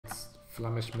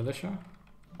Flemish militia.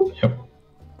 Yep.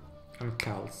 And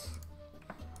Celts.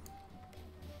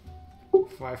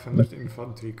 500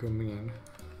 infantry coming in.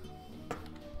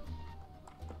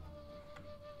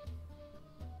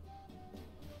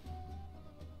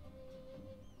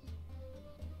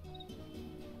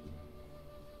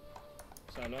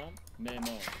 سلام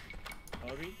معمار.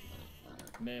 آری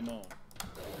معمار.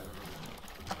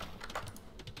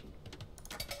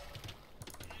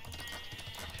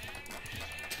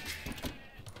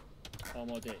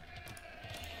 آماده.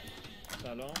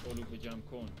 سلام علوف جمع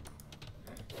کن.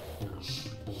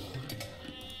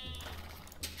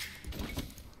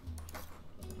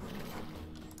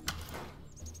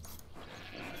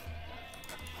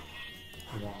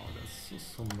 Wow, that's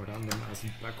some random ass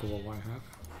back wall I have.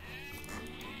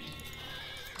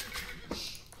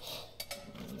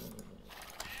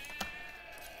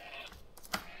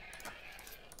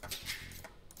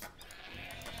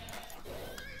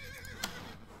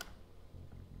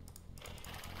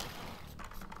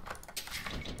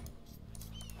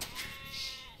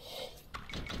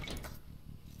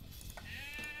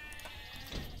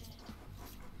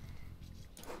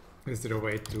 Is there a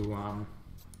way to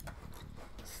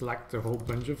select a whole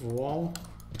bunch of wall?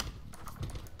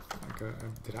 Like a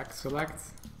drag select?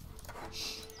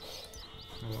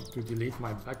 I want to delete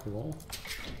my back wall.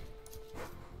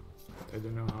 But I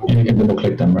don't know how. You can double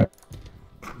click them, right?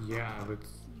 Yeah, but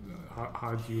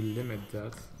how do you limit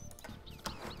that?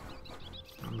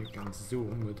 And you can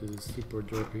zoom, but it is super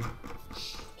derpy.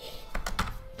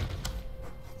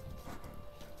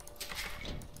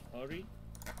 آری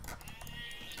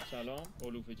سلام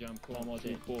علوف جمع کن.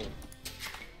 آماده. بر.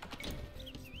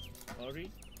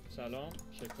 آری سلام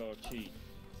شکارچی.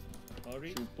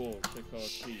 آری بر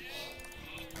شکارچی.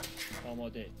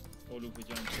 آماده. علوف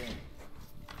جمع کن.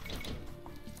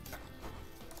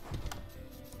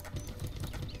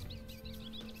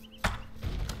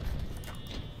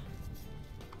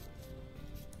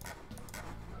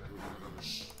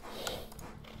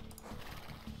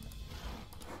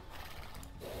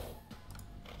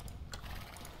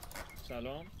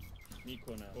 سلام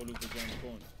میکنم. علوف جمع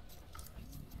کن.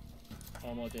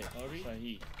 آماده. آری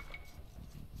صحیح.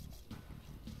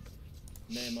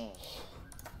 معمار.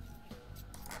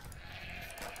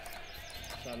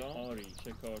 سلام آری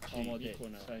شکارچی. آماده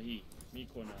میکنم. صحیح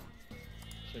میکنم.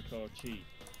 شکارچی.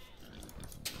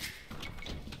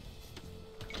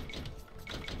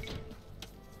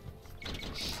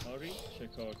 آری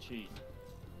شکارچی.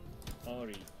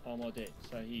 آری آماده.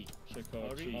 صحیح.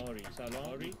 شکارچی. آری سلام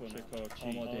آری شکارچی.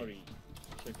 آماده. آری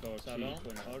شکارچی. سلام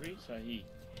آری صحیح.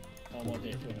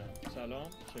 آماده کنم. سلام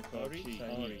شکارچی.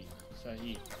 آری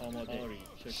صحیح. آماده. آری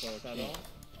شکارچی. سلام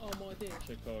آماده.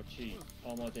 شکارچی.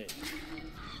 آماده.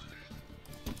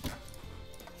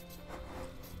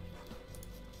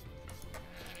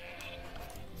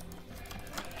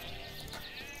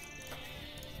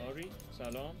 آری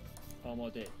سلام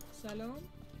آماده. سلام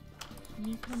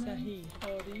میکنم. صحیح.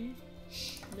 آری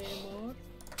معمار.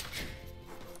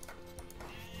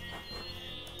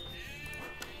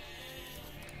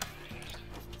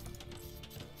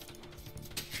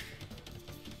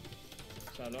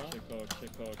 سلام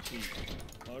شکارچی.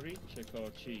 آری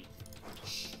شکارچی.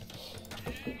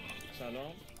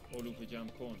 سلام علوف جمع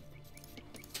کن.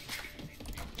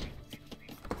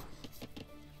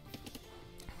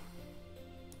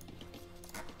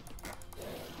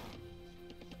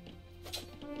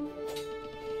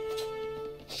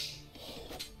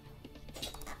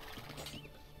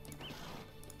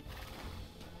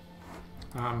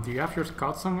 Do you have your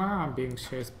scout somewhere? I'm being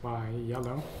chased by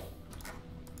yellow.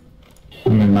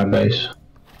 I'm in my base.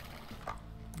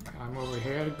 I'm over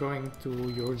here going to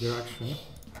your direction.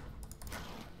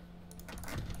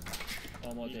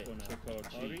 آماده.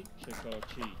 شکارچی. آری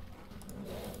شکارچی.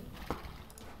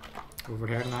 Over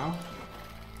here now.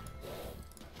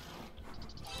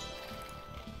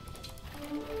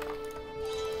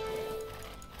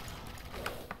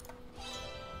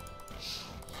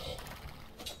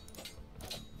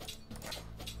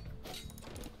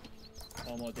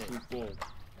 آماده. توپ برد.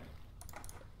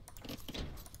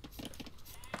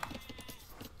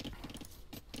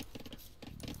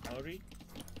 آری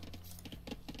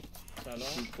سلام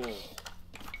توپ برد.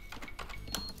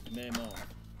 معمار.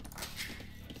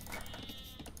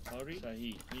 آری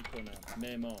صحیح میکنم.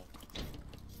 معمار.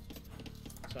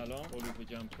 سلام علوف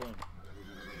جمع کن.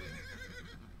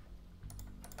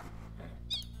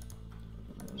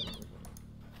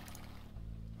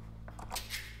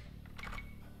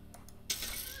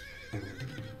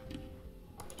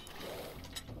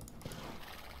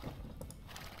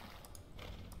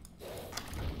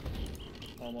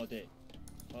 آماده.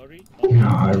 آری No,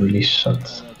 I really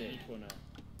sucked. آماده میکنم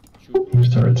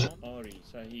Third. سلام آری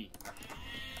صحیح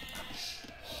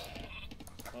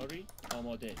آری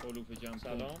آماده علوف جمع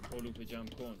سلام علوف جمع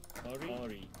کن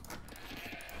آری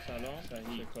سلام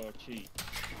صحیح شکارچی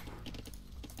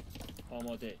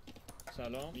آماده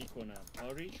سلام میکنم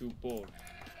آری چوب برد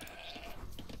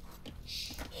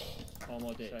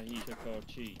آماده صحیح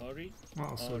شکارچی آری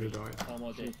Well, so did I.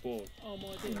 آماده چوب برد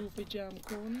آماده لوپ جمع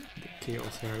کن.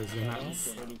 Chaos here is سلام immense.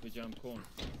 کن علوف جمع کن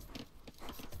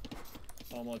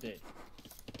آماده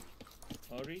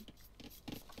آری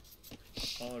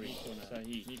کنم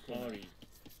صحیح میکنم آری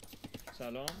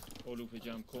سلام علوف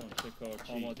جمع کن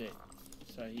شکارچی آماده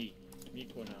صحیح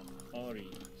میکنم آری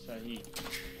صحیح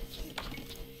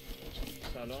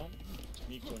سلام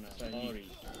میکنم صحیح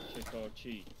آری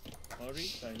شکارچی آری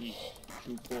صحیح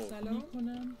چوب برد سلام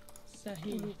میکنم.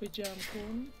 صحیح. لوپ جمع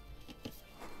کن.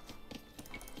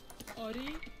 آری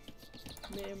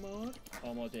معمار.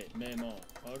 آماده معمار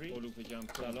آری علوف جمع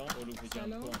کن سلام علوف جمع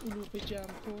سلام کن لوپ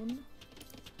جمع کن.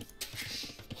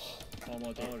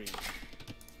 آماده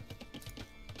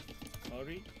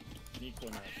آری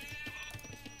میکنم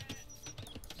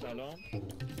سلام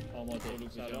آماده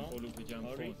علوف سلام علوف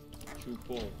جمع کن چوب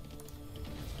برد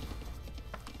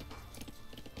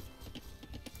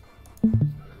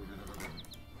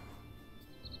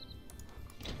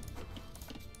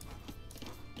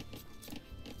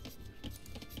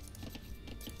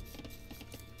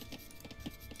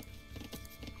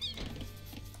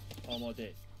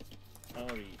آماده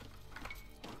آری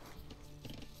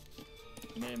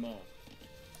معمار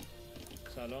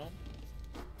سلام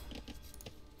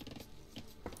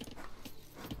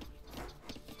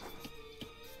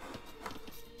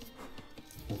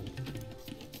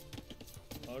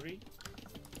آری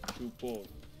چوب برد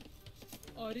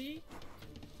آری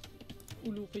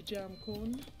لوپ جمع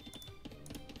کن.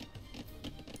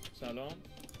 سلام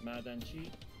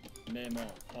معدنچی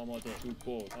معمار آماده چوب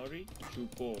برد آری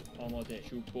چوب برد آماده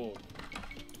چوب برد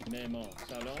معمار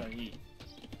سلام صحیح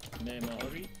معمار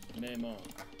آری معمار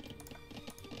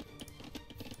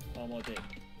آماده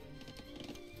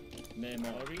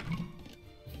معماری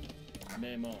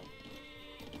معمار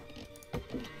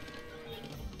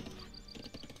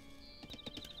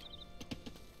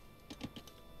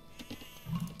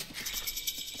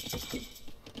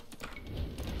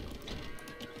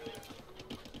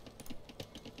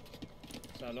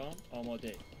سلام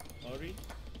آماده آری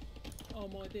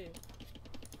آماده.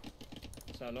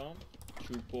 سلام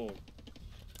چوب برد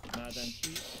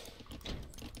معدنچی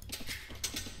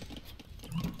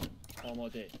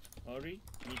آماده آری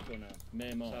میکنم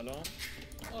معمار سلام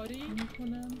آری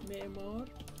میکنم. معمار.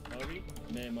 آری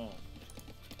معمار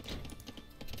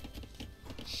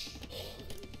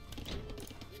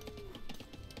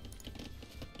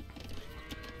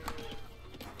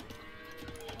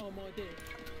آماده.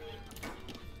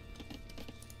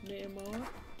 معمار.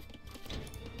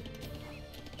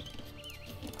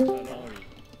 سلام آری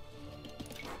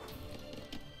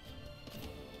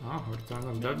Ah, we're done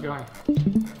on that guy.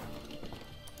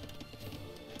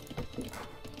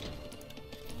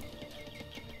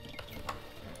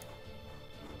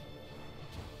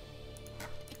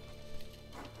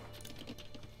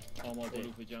 آماده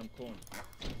علوف جمع کن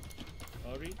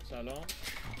آری سلام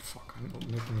Oh fuck, I'm not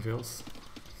making vills.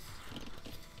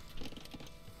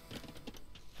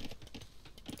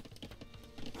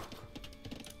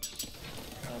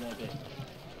 آماده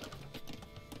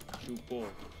چوب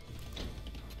برد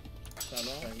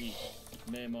سلام صحیح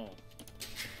معمار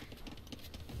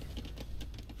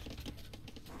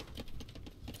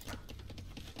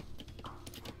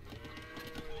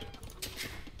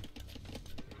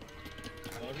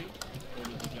آری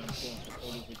علوف جمع کن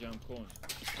علوف جمع کن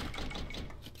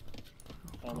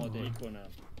آماده میکنم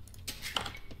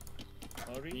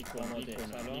آری میکنم آماده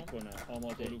سلام میکنم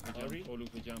آماده علوف جمع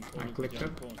علوف جمع علوف جمع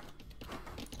کن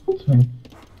Sorry.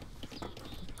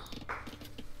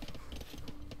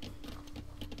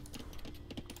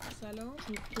 سلام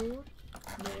چوب برد.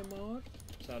 معمار.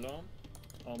 سلام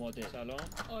آماده سلام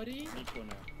آری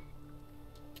میکنم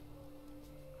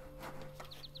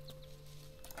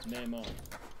معمار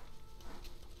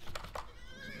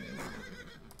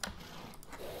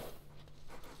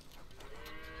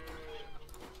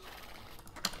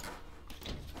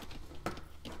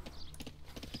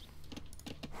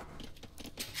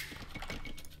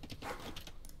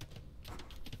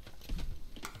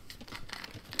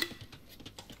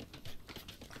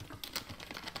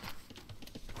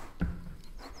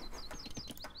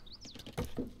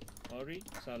آری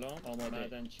سلام آماده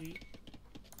معدنچی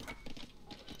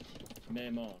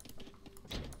معمار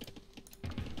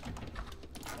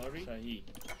آری صحیح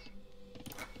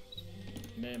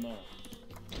معمار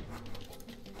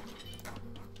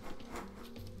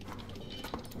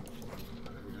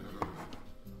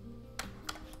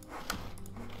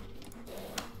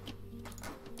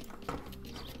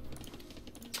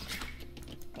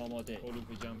آماده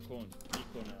علوف جمع کن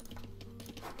میکنم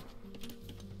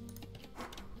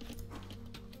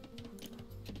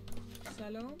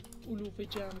سلام علوف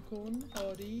جمع کن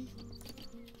آری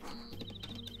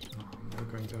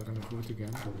We're going to have enough food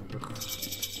again.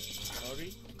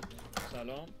 آری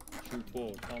سلام چوب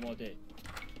برد آماده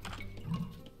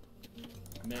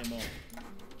معمار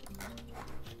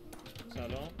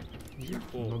سلام چوب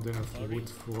Not برد enough آری wood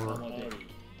for آماده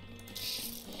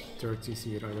 30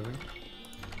 seed right away.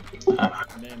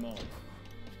 معمار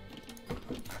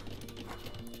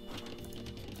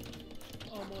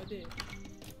آماده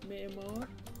معمار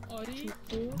آری چوب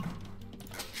برد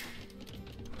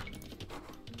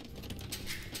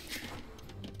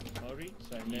آری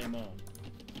صحیح معمار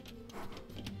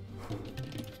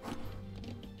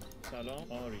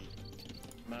سلام آری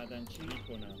معدنچی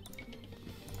میکنم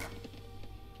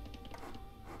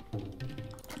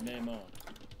معمار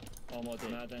آماده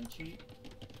معدنچی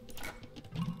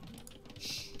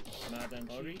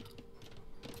معدنچی آری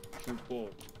چوب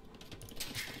برد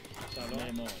سلام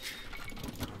معمار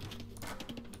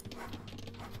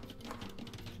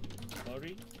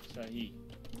آری صحیح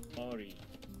آری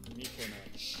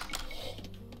میکنم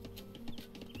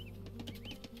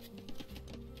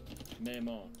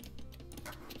معمار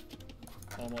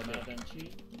آماده معدنچی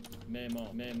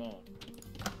معمار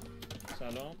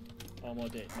سلام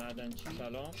آماده معدنچی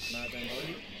سلام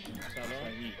معدنچی سلام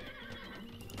صحیح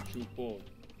چوب برد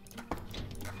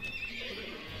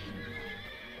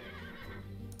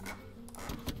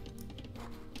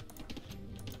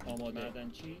آماده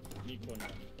معدنچی میکنم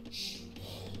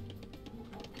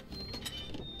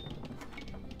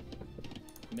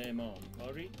معمار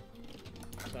آری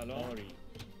سلام آری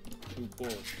چوب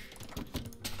برد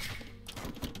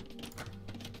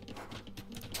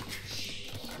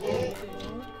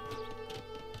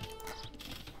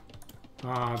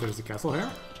معمار There's a castle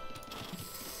here.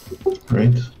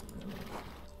 Great.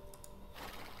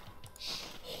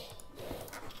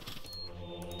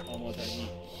 آمادگی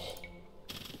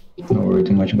Don't worry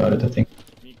too much about it, I think.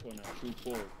 میکنم چوب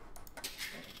برد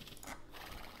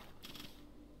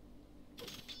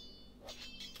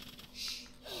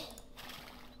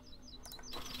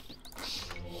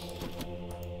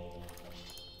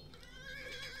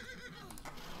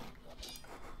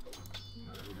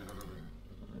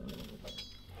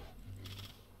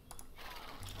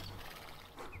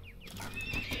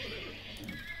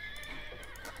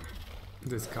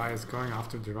This guy is going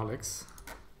after the relics.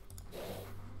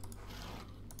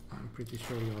 I'm pretty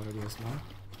sure he already has one.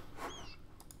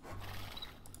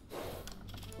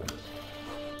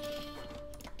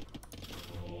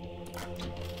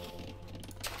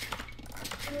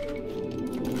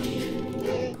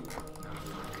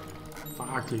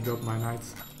 Fuck, he got my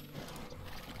knights.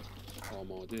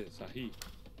 آماده صحیح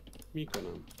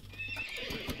میکنم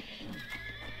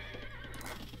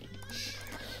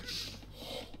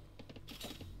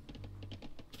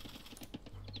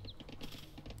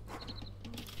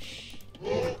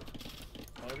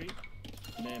آری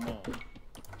معمار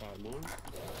فرمان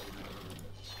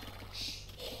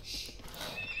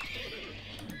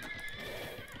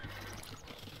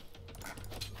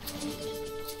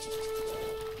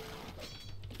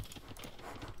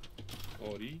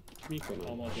آری میکنم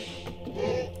آماده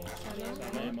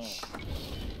سلام معمار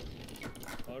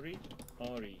آری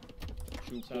آری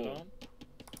چوب سلام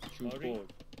چوب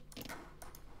برد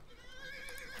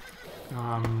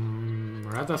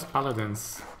Red as paladins.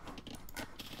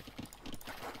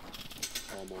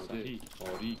 آماده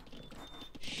آری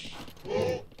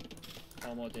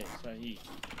آماده صحیح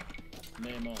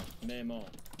معمار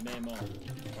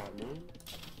فرمان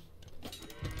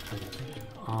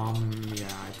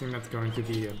Yeah, I think that's going to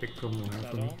be a big problem here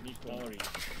for me. سلام آری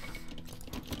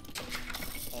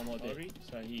آماده آری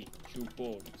صحیح چوب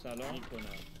برد سلام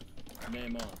میکنم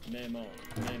معمار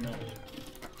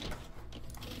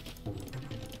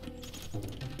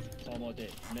آماده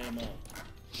معمار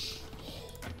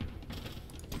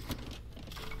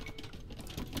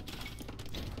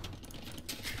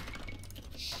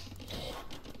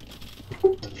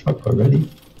Fuck already.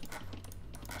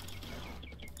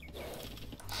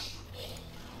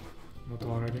 Not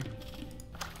already.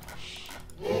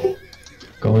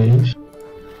 Going.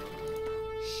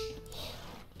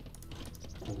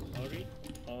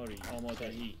 آری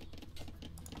آمادگی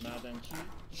معدنچی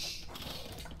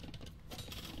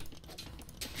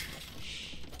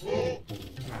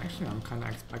Actually, I'm kind of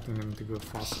expecting them to go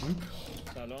fast imp.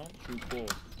 سلام چوب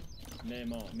برد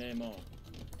معمار معمار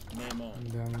معمار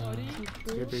And then آری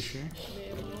three بشه.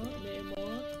 معمار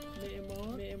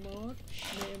معمار معمار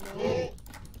معمار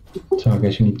So I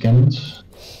guess you need cannons.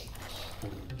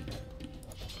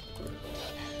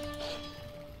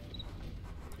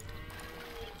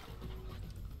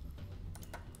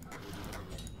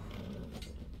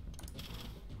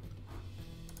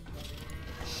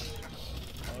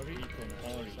 آری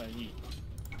میکنه آری صحیح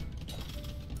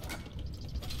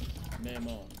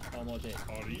معمار آماده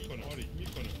آری میکنه آری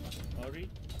میکنه آری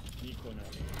میکنه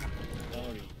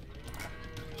آری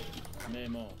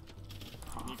معمار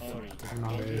آری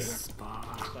Nice.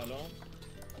 سلام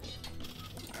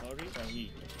آری صحیح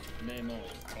معمار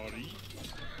آری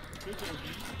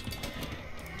چطوری؟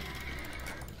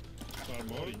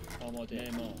 فرمای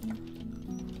آماده معمار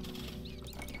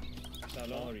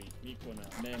سلام آری میکنه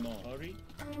معمار آری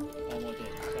آماده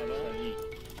سلام صحیح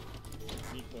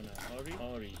میکنه آری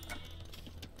آری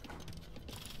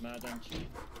معدنچی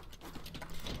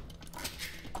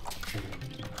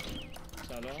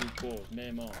سلام چوب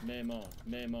معمار معمار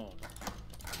معمار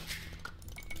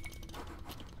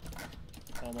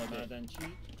آماده معدنچی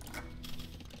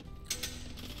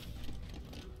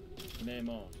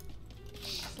معمار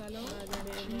سلام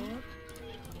معمار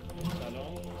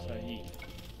سلام صحیح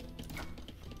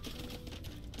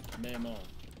معمار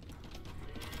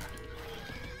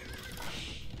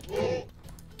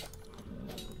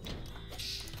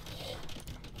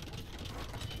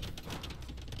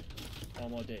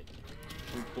آماده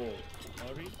چوب برد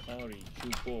آری آری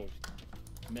چوب برد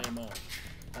معمار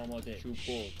آماده چوب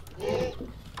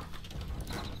برد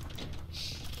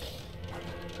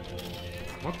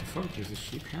What the fuck? There's a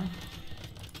sheep here?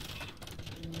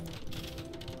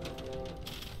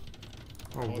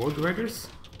 Oh, wood raiders?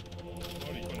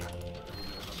 آری کنه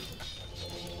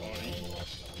آری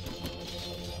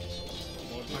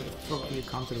Why the fuck do you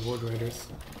counter wood raiders?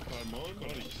 فرمان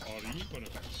آری آری میکنه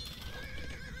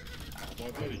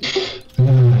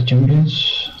آماده Champions,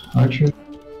 archer.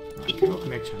 Don't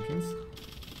make champions.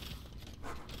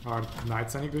 Are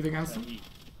knights any good against them? صحیح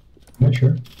Not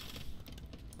sure.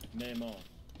 معمار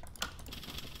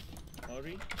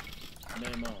آری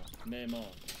معمار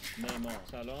معمار معمار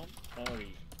سلام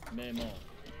آری معمار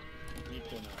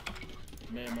میکنم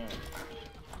معمار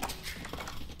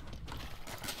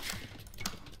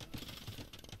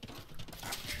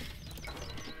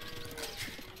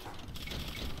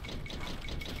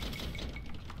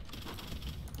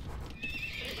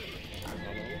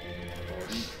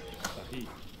آری صحیح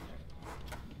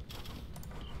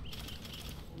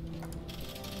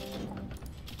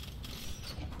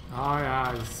Oh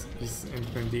yeah, he's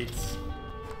indeed.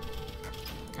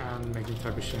 And making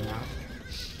trebuchet now.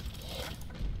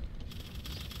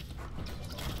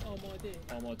 آماده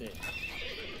آماده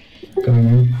Coming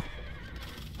in.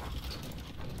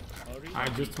 آری I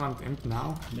just want imp now.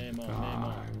 Memo, Uh, memo.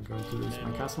 I'm going to lose my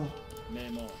Memo. castle.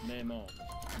 معمار معمار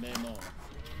معمار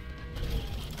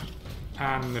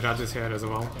And Raj is here as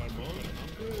well. فرمان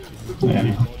Yeah.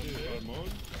 آماده فرمان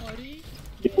آری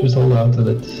Just hold out a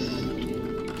bit.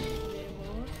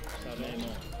 معمار سلام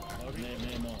آری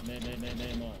معمار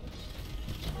معمار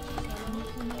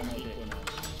آماده کنم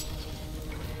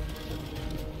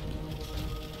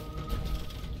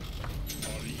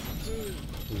آری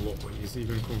Lord, he's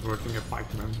even converting a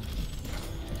pikeman.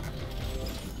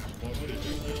 آماده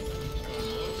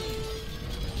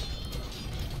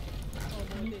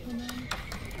آماده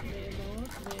معمار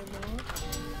معمار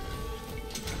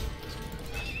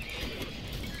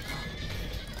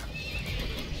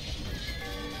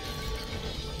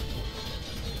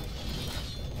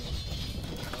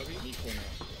آری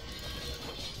میکنم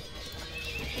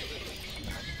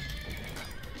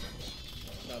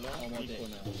سلام آماده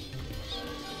کنم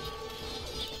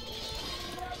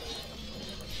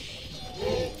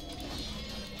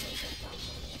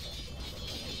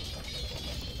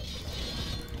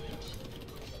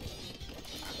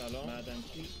سلام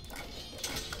معدنچی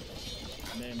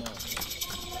معمار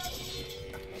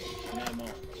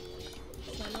معمار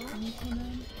سلام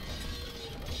میکنم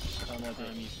آماده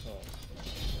امیرکار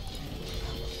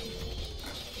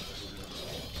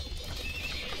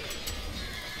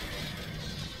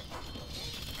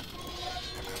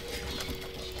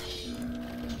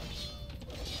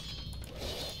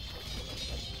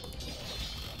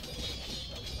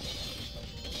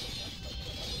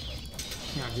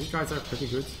Yeah, these guys are pretty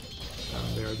good.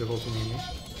 They are devoting me.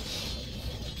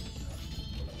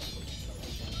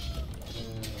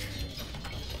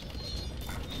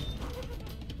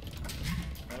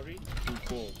 آری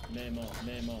چوب معمار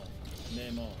معمار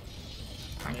معمار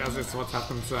I guess it's what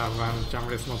happens when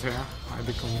Jammer is not here. I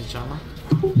become the Jammer.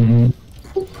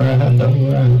 Overhand,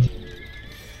 overhand.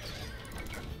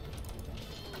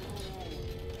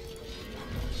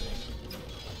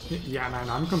 Yeah, man,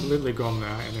 I'm completely gone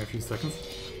in a few seconds.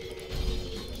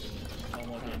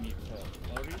 آماده میکن.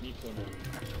 آری میکنم.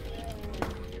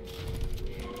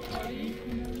 آری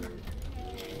میکنم.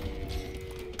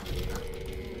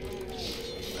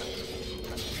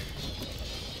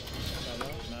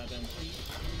 سلام معدنچی.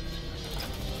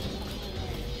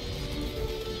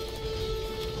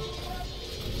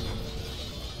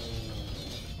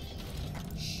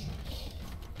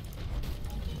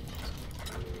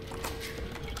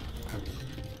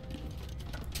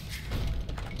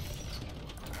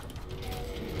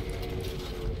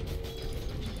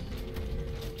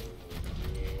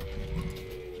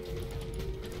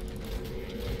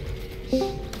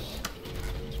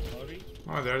 آری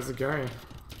Oh, there's a guy.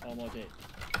 آماده.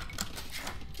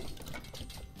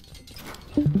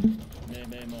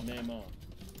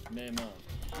 معمار.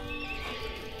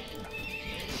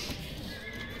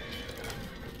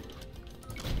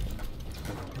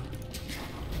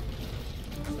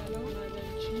 سلام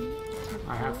معدنچی.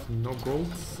 I have no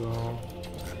gold, so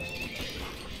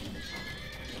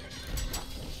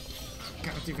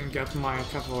can't even get my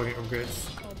cavalry upgrades.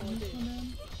 آماده کنم.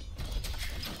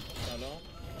 سلام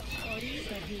آری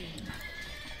صحیح.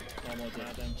 آماده.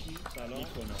 معدنچی. سلام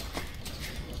میکنم.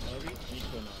 آری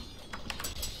میکنم.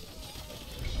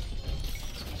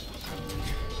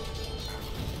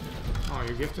 Oh,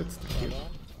 you gifted? Thank you. سلام.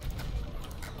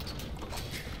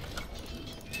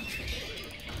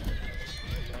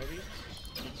 آری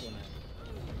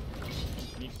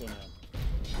میکنم.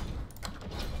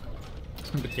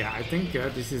 But yeah, I think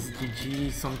this is GG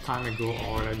some time ago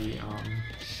already.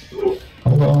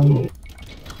 Hold on.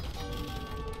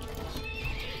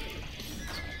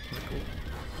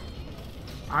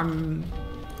 I'm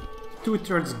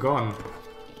 2/3 gone.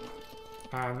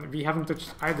 And we haven't touched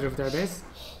either of their base.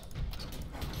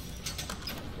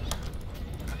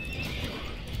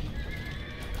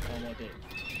 آماده.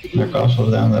 Their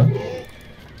castle's down there.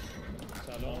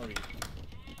 سلام آری.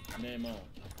 معمار.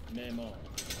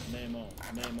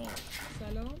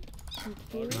 سلام.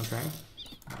 شکر. Okay.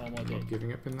 آماده. Not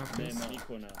giving up in that case. معمار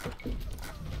میکنم.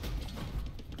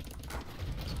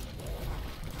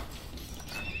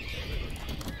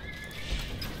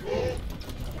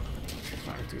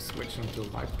 Trying to switch into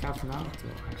light cap now. So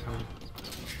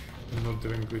I'm not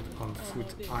doing good on foot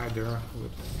either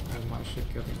with all my shit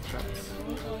getting trapped.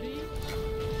 معمار آری.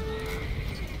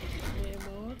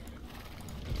 معمار.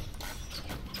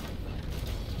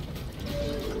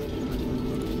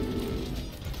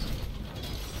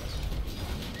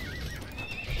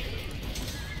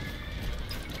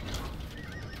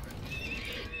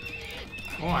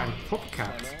 Oh, I'm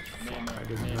popcapped. Fuck, I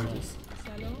didn't know this.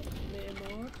 سلام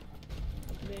معمار.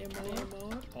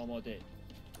 آماده.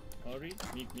 آری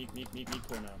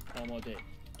میکنم. آماده.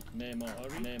 معمار.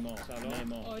 آری معمار. سلام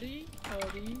معمار. آری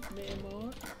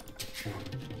معمار.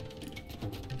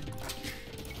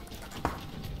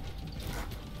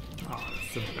 Oh,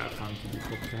 it's a bad time to be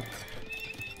popcapped.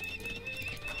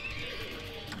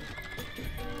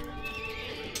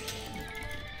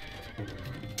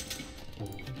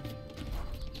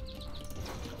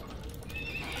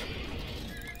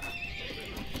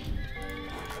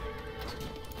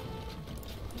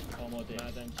 آماده.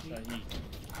 معدنچی. صحیح.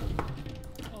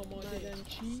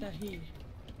 معدنچی. صحیح.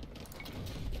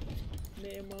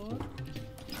 معمار.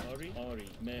 آری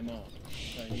معمار.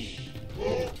 صحیح.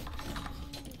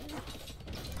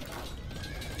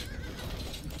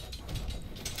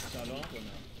 سلام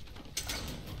کنم.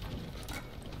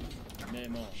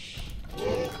 معمار.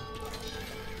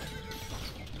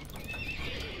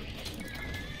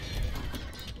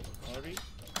 آری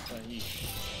صحیح.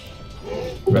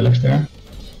 Relics there.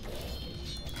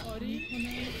 آری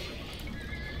کنم.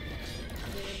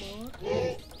 معمار.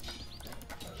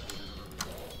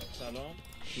 سلام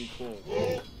شکر.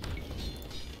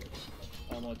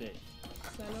 آماده.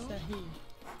 سلام. صحیح.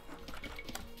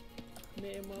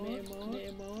 معمار.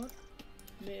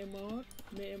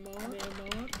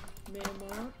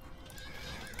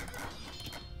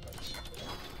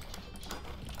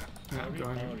 Yeah, I'm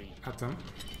going at them.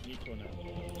 میکنم.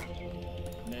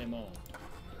 معمار.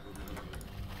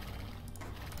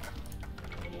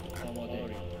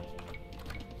 آماده.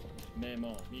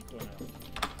 معمار میکنم.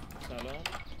 سلام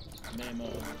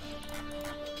معمار.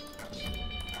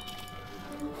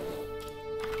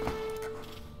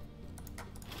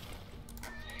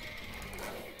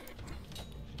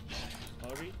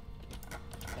 آری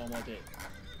آماده.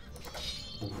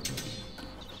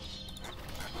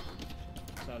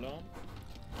 سلام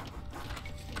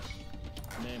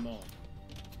معمار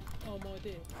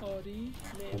آماده آری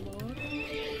معمار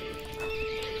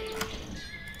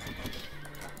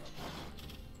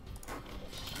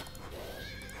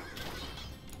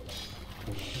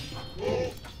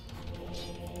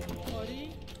آری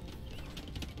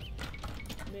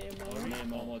معمار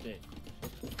معمار آماده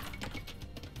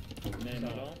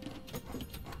معمار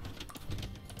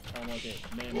آماده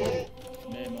معمار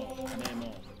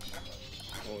معمار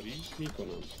آری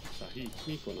میکنم صحیح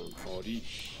میکنم آری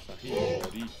صحیح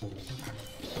آری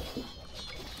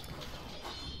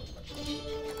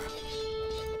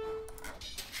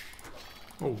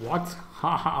Oh, what?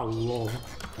 Haha, lol.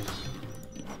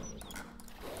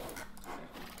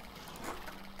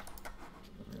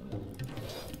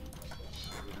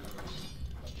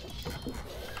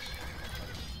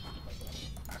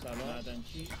 سلام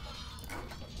معدنچی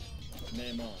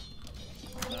معمار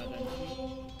معدنچی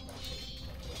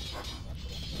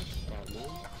فرمان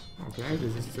Okay,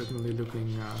 this is certainly looking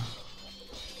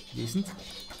decent.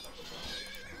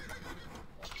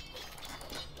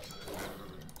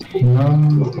 No,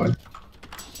 not quite.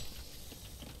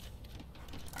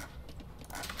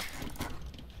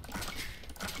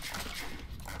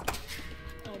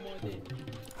 آماده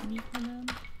میکنم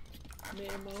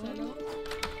معمار سلام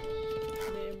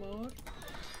معمار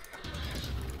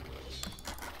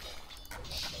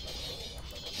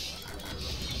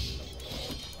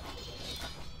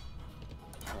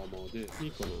آماده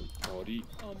میکنم آری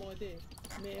آماده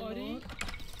معمار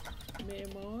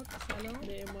معمار سلام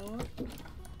معمار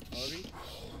آری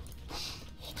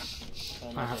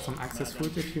I have some access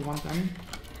food if you want any.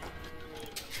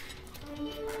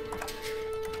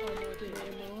 آماده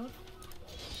معمار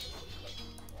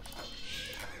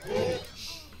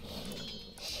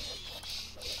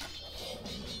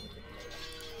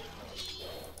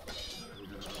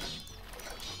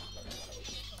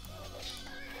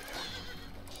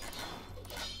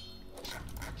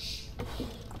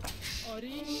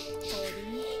آری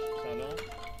آری سلام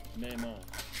معمار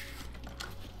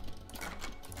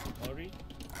آری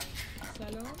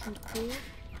سلام چوب‌خور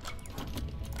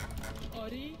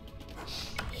آری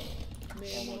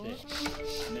آماده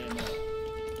معمار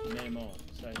معمار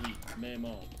صحیح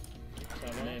معمار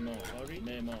سلام معمار آری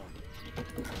معمار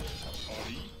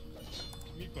آری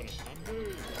میکنم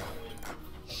حمله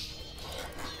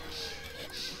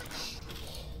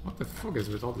What the fuck is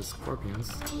with all the scorpions?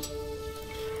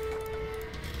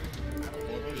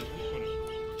 آری میکنم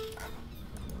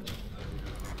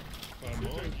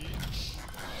فرمان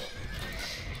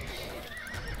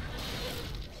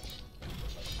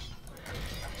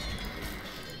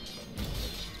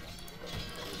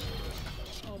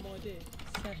آماده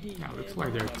صحیح Yeah, looks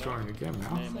like they're throwing again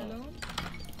now. سلام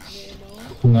معمار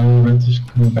No, red is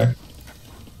coming back.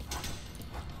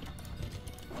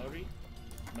 آری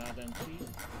معدنچی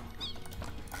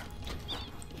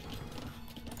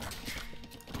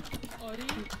آری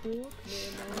چوب‌خور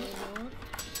معمار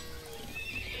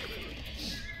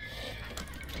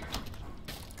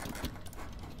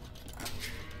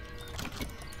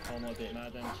آماده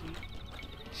معدنچی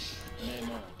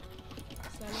معمار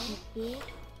سلام چوب‌خور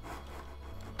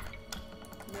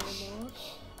معمار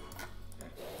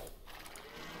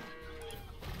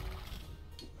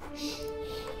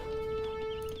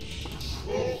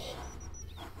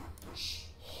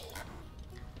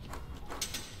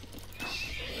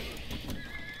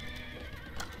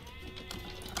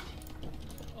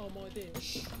آماده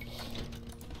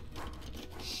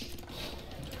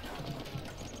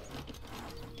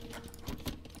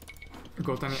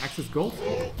Got any access gold?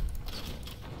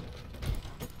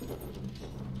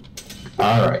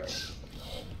 Alright.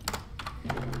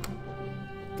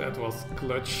 That was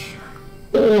clutch.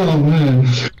 Oh man.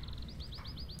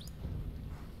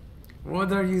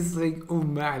 What are you saying? Oh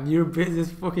man, your base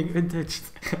is fucking untouched.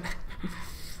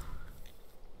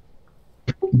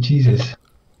 Jesus.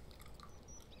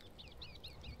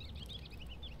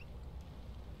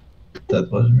 That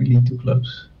was really too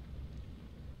close.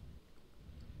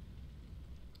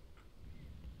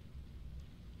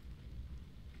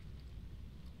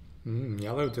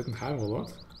 Yellow didn't have a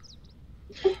lot.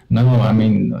 No, I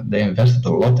mean, they invested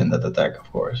a lot in that attack, of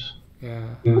course.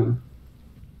 Yeah. Yeah,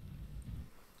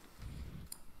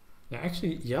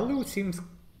 actually, yellow seems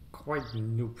quite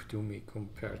noob to me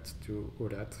compared to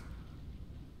red.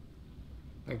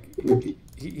 Like,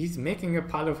 he's making a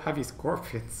pile of heavy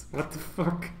scorpions. What the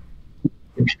fuck?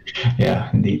 Yeah,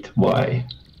 indeed. Why?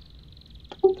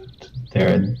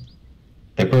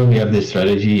 They probably have this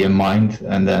strategy in mind,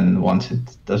 and then once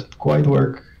it doesn't quite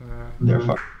work, they're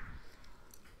fucked.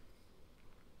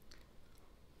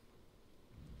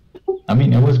 I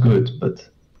mean, it was good, but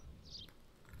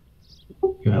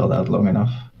you held out long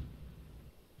enough.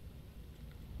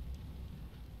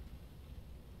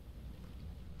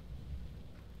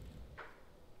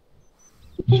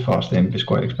 This fast imp is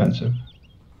quite expensive.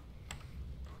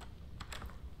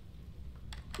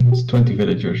 It's 20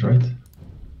 villagers, right?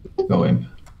 To go imp.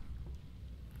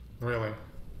 Really?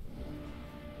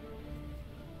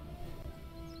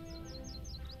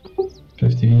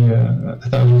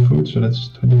 1,000 food, so that's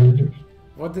 20 villagers.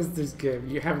 What is this game?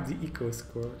 You have the eco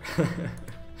score.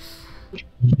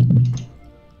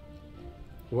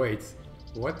 Wait,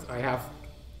 what? I have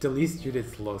the least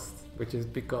units lost, which is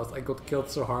because I got killed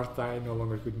so hard that I no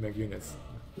longer could make units.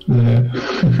 Yeah.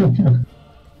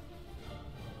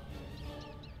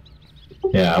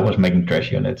 Yeah, I was making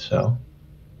trash units, so.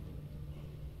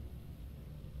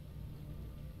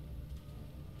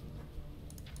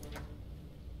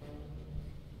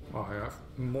 Oh, I have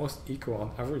most eco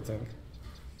on everything.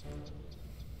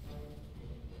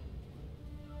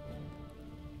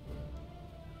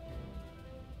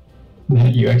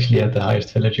 You actually had the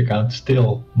highest villager count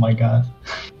still, my god.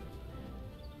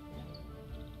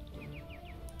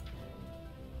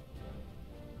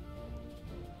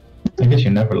 I guess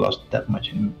you never lost that much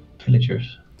in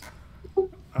villagers.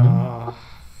 I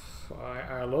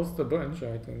lost a bunch.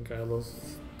 I think I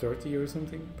lost 30 or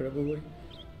something, probably.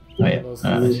 Oh I yeah, lost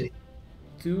I see.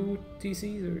 2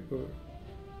 TCs or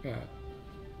yeah.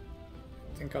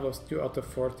 I think I lost 2 out of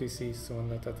 4 TCs when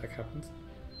that attack happened.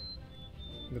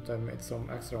 But I made some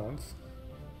extra ones.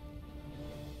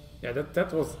 Yeah,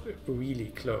 that was really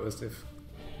close. If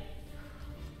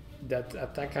that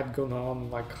attack had gone on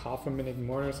like half a minute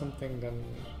more or something, then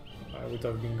I would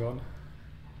have been gone.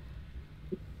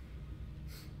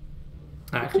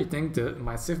 I actually think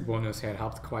my Civ bonus here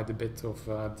helped quite a bit of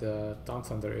the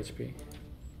towns under HP.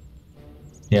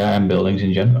 Yeah, and buildings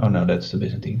in general. Oh no, that's the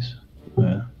Byzantines.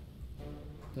 Yeah.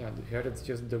 Yeah, here it's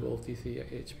just double TC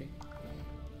HP.